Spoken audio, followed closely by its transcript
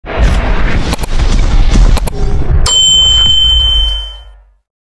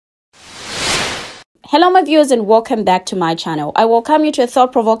Hello my viewers and welcome back to my channel. I welcome you to a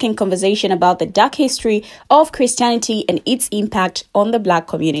thought-provoking conversation about the dark history of Christianity and its impact on the Black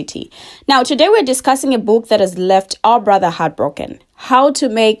community. Now today we're discussing a book that has left our brother heartbroken. How to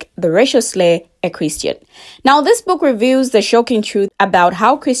Make the Racial Slur a Christian. Now, this book reveals the shocking truth about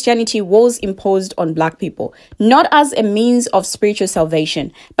how Christianity was imposed on Black people, not as a means of spiritual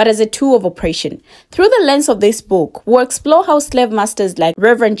salvation, but as a tool of oppression. Through the lens of this book, we'll explore how slave masters like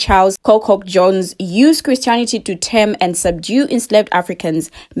Reverend Charles Colcock Jones used Christianity to tame and subdue enslaved Africans,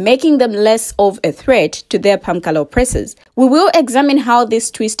 making them less of a threat to their palm color oppressors. We will examine how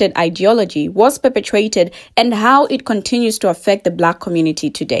this twisted ideology was perpetrated and how it continues to affect the Black community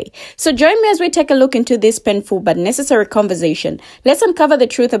today. So join me as we take a look into this painful but necessary conversation. Let's uncover the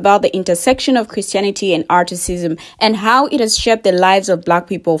truth about the intersection of Christianity and artisanship and how it has shaped the lives of Black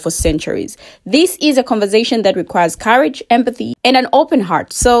people for centuries. This is a conversation that requires courage, empathy, and an open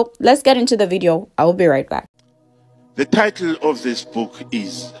heart. So let's get into the video. I will be right back. The title of this book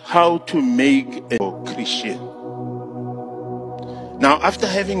is How to Make a Christian. Now, after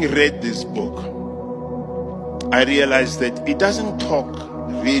having read this book, I realized that it doesn't talk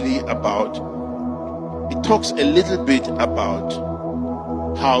really about, it talks a little bit about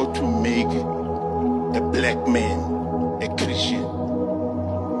how to make a Black man a Christian.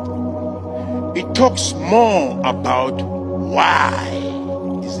 It talks more about why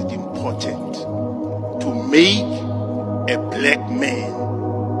is it important to make a Black man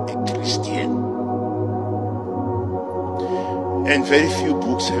a Christian. And very few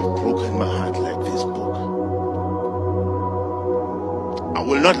books have broken my heart like this book. I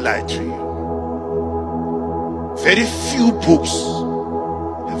will not lie to you. Very few books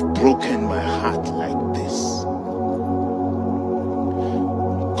have broken my heart like this.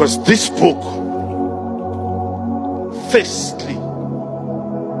 Because this book, firstly,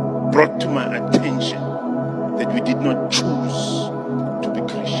 brought to my attention that we did not choose to be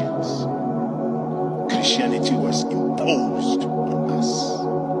Christians. Christianity was imposed on us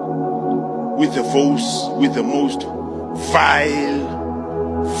with the most vile,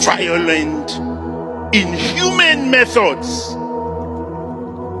 violent, inhuman methods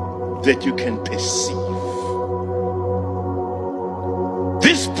that you can perceive.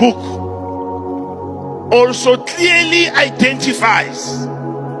 This book also clearly identifies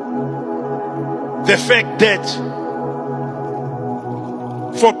the fact that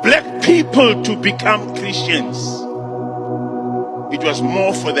for Black people to become Christians, it was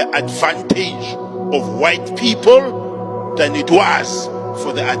more for the advantage of white people than it was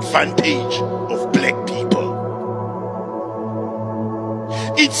for the advantage of Black people.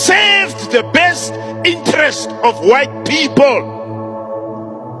 It served the best interest of white people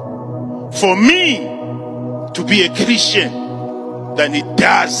for me to be a Christian than it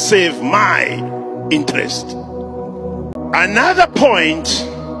does serve my interest. Another point,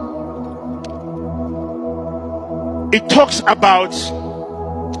 it talks about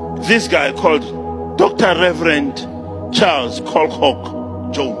this guy called Dr. Reverend Charles Colcock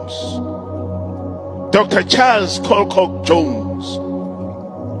Jones. Dr. Charles Colcock Jones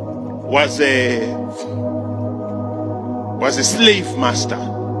was a slave master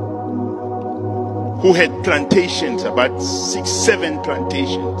who had plantations, about 6-7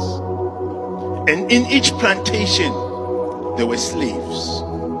 plantations. And in each plantation, there were slaves.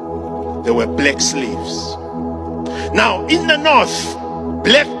 There were Black slaves. Now, in the North,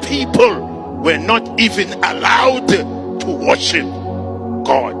 Black people were not even allowed to worship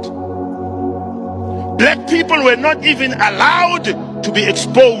God. Black people were not even allowed to be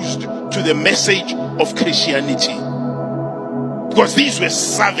exposed to the message of Christianity, because these were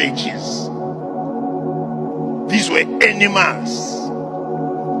savages. These were animals.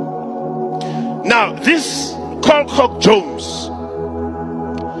 Now, this Colcock Jones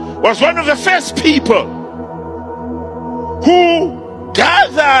was one of the first people who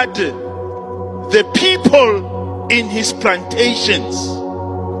gathered the people in his plantations,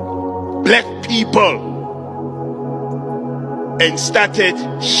 Black people, and started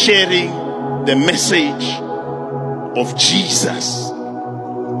sharing the message of Jesus.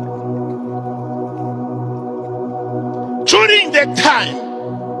 During that time,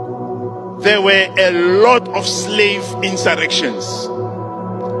 there were a lot of slave insurrections,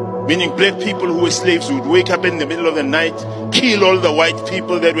 meaning Black people who were slaves would wake up in the middle of the night, kill all the white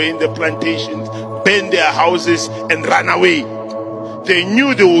people that were in the plantations, burn their houses and run away. They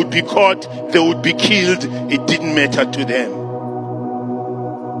knew they would be caught, they would be killed. It didn't matter to them.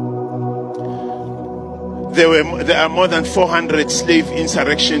 There are more than 400 slave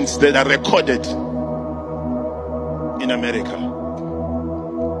insurrections that are recorded in America.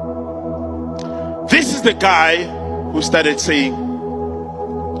 This is the guy who started saying,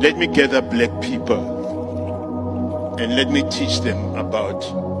 let me gather black people and let me teach them about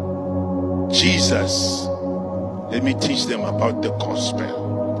Jesus. Let me teach them about the gospel.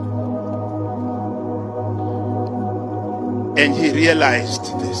 And he realized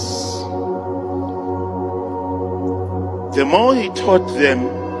this. The more he taught them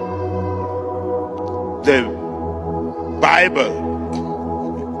the Bible,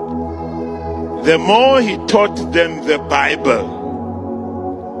 the more he taught them the Bible,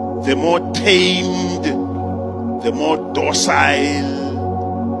 the more tamed, the more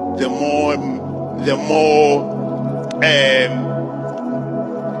docile, the more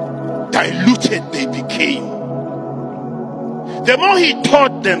diluted they became. The more he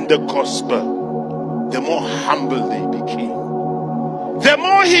taught them the gospel, the more humble they became. The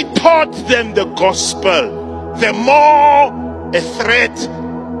more he taught them the gospel, the more a threat,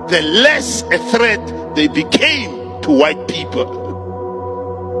 the less a threat they became to white people.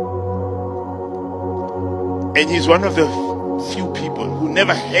 And he's one of the few people who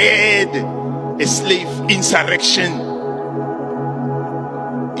never had a slave insurrection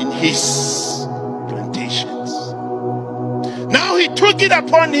in his plantations. Now he took it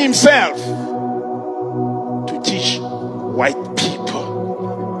upon himself to teach white people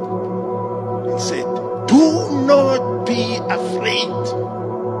and said, do not be afraid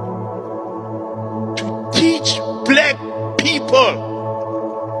to teach black people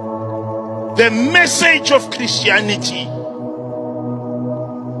the message of Christianity,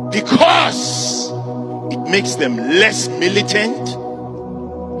 because it makes them less militant,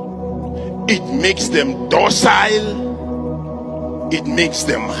 it makes them docile, it makes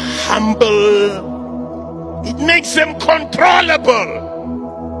them humble, it makes them controllable.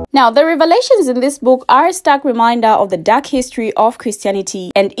 Now, the revelations in this book are a stark reminder of the dark history of Christianity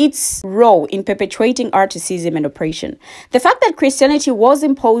and its role in perpetuating racism and oppression. The fact that Christianity was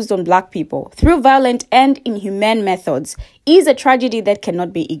imposed on black people through violent and inhumane methods is a tragedy that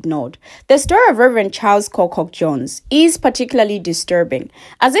cannot be ignored. The story of Reverend Charles Colcock Jones is particularly disturbing,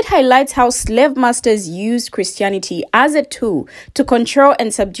 as it highlights how slave masters used Christianity as a tool to control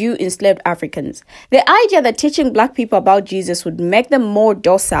and subdue enslaved Africans. The idea that teaching black people about Jesus would make them more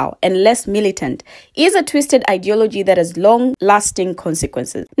docile and less militant is a twisted ideology that has long-lasting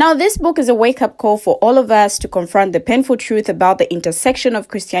consequences. Now, this book is a wake-up call for all of us to confront the painful truth about the intersection of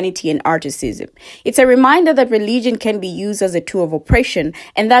Christianity and racism. It's a reminder that religion can be used as a tool of oppression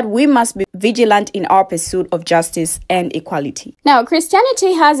and that we must be vigilant in our pursuit of justice and equality. Now,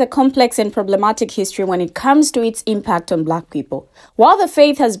 Christianity has a complex and problematic history when it comes to its impact on black people. While the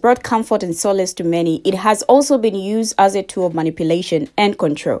faith has brought comfort and solace to many, it has also been used as a tool of manipulation and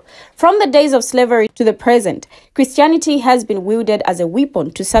control. From the days of slavery to the present, Christianity has been wielded as a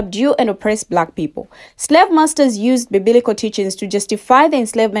weapon to subdue and oppress black people. Slave masters used biblical teachings to justify the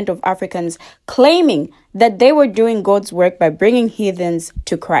enslavement of Africans, claiming that they were doing God's work by bringing heathens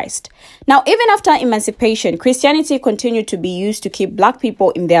to Christ. Now, even after emancipation, Christianity continued to be used to keep black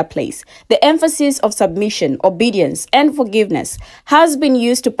people in their place. The emphasis of submission, obedience, and forgiveness has been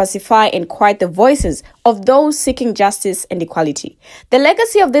used to pacify and quiet the voices of those seeking justice and equality. The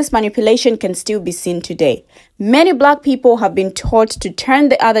legacy of this manipulation can still be seen today. Many black people have been taught to turn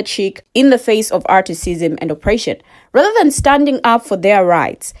the other cheek in the face of racism and oppression, rather than standing up for their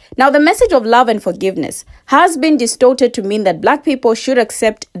rights. Now, the message of love and forgiveness has been distorted to mean that black people should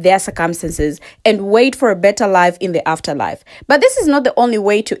accept their circumstances and wait for a better life in the afterlife. But this is not the only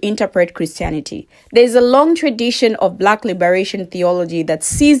way to interpret Christianity. There is a long tradition of black liberation theology that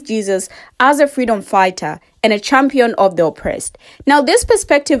sees Jesus as a freedom fighter and a champion of the oppressed. Now, this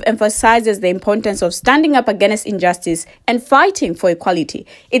perspective emphasizes the importance of standing up against injustice and fighting for equality.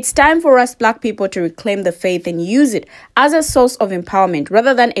 It's time for us black people to reclaim the faith and use it as a source of empowerment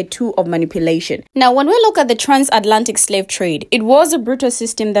rather than a tool of manipulation. Now, when we look at the transatlantic slave trade, it was a brutal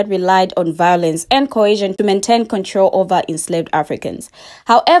system that relied on violence and coercion to maintain control over enslaved Africans.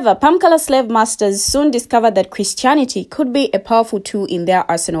 However, palm color slave masters soon discovered that Christianity could be a powerful tool in their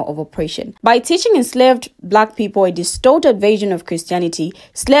arsenal of oppression. By teaching enslaved black people a distorted version of Christianity,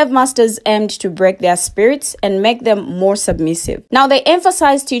 slave masters aimed to break their spirits and make them more submissive. Now, they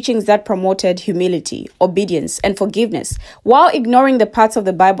emphasized teachings that promoted humility, obedience, and forgiveness, while ignoring the parts of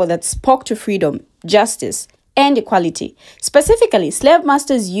the Bible that spoke to freedom, justice, and equality. Specifically, slave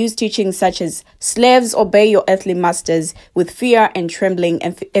masters used teachings such as slaves obey your earthly masters with fear and trembling,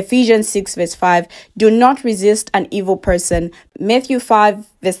 and Ephesians 6 verse 5, do not resist an evil person, Matthew 5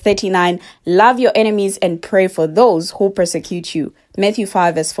 verse 39, love your enemies and pray for those who persecute you, Matthew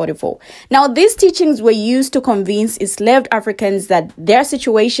 5 verse 44. Now, these teachings were used to convince enslaved Africans that their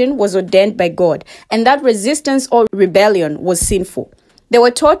situation was ordained by God and that resistance or rebellion was sinful. They were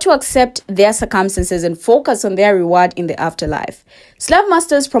taught to accept their circumstances and focus on their reward in the afterlife. Slave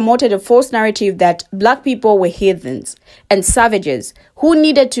masters promoted a false narrative that black people were heathens and savages who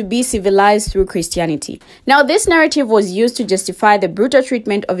needed to be civilized through Christianity. Now, this narrative was used to justify the brutal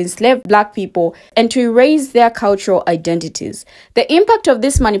treatment of enslaved black people and to erase their cultural identities. The impact of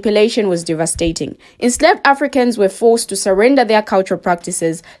this manipulation was devastating. Enslaved Africans were forced to surrender their cultural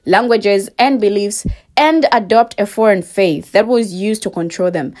practices, languages, and beliefs and adopt a foreign faith that was used to control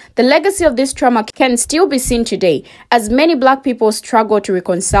them. The legacy of this trauma can still be seen today, as many black people struggle to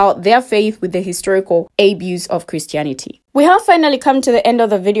reconcile their faith with the historical abuse of Christianity. We have finally come to the end of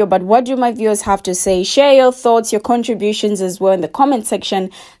the video, but what do my viewers have to say? Share your thoughts, your contributions as well in the comment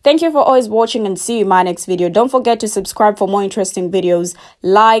section. Thank you for always watching, and see you in my next video. Don't forget to subscribe for more interesting videos,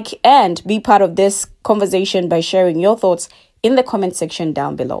 like and be part of this conversation by sharing your thoughts in the comment section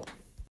down below.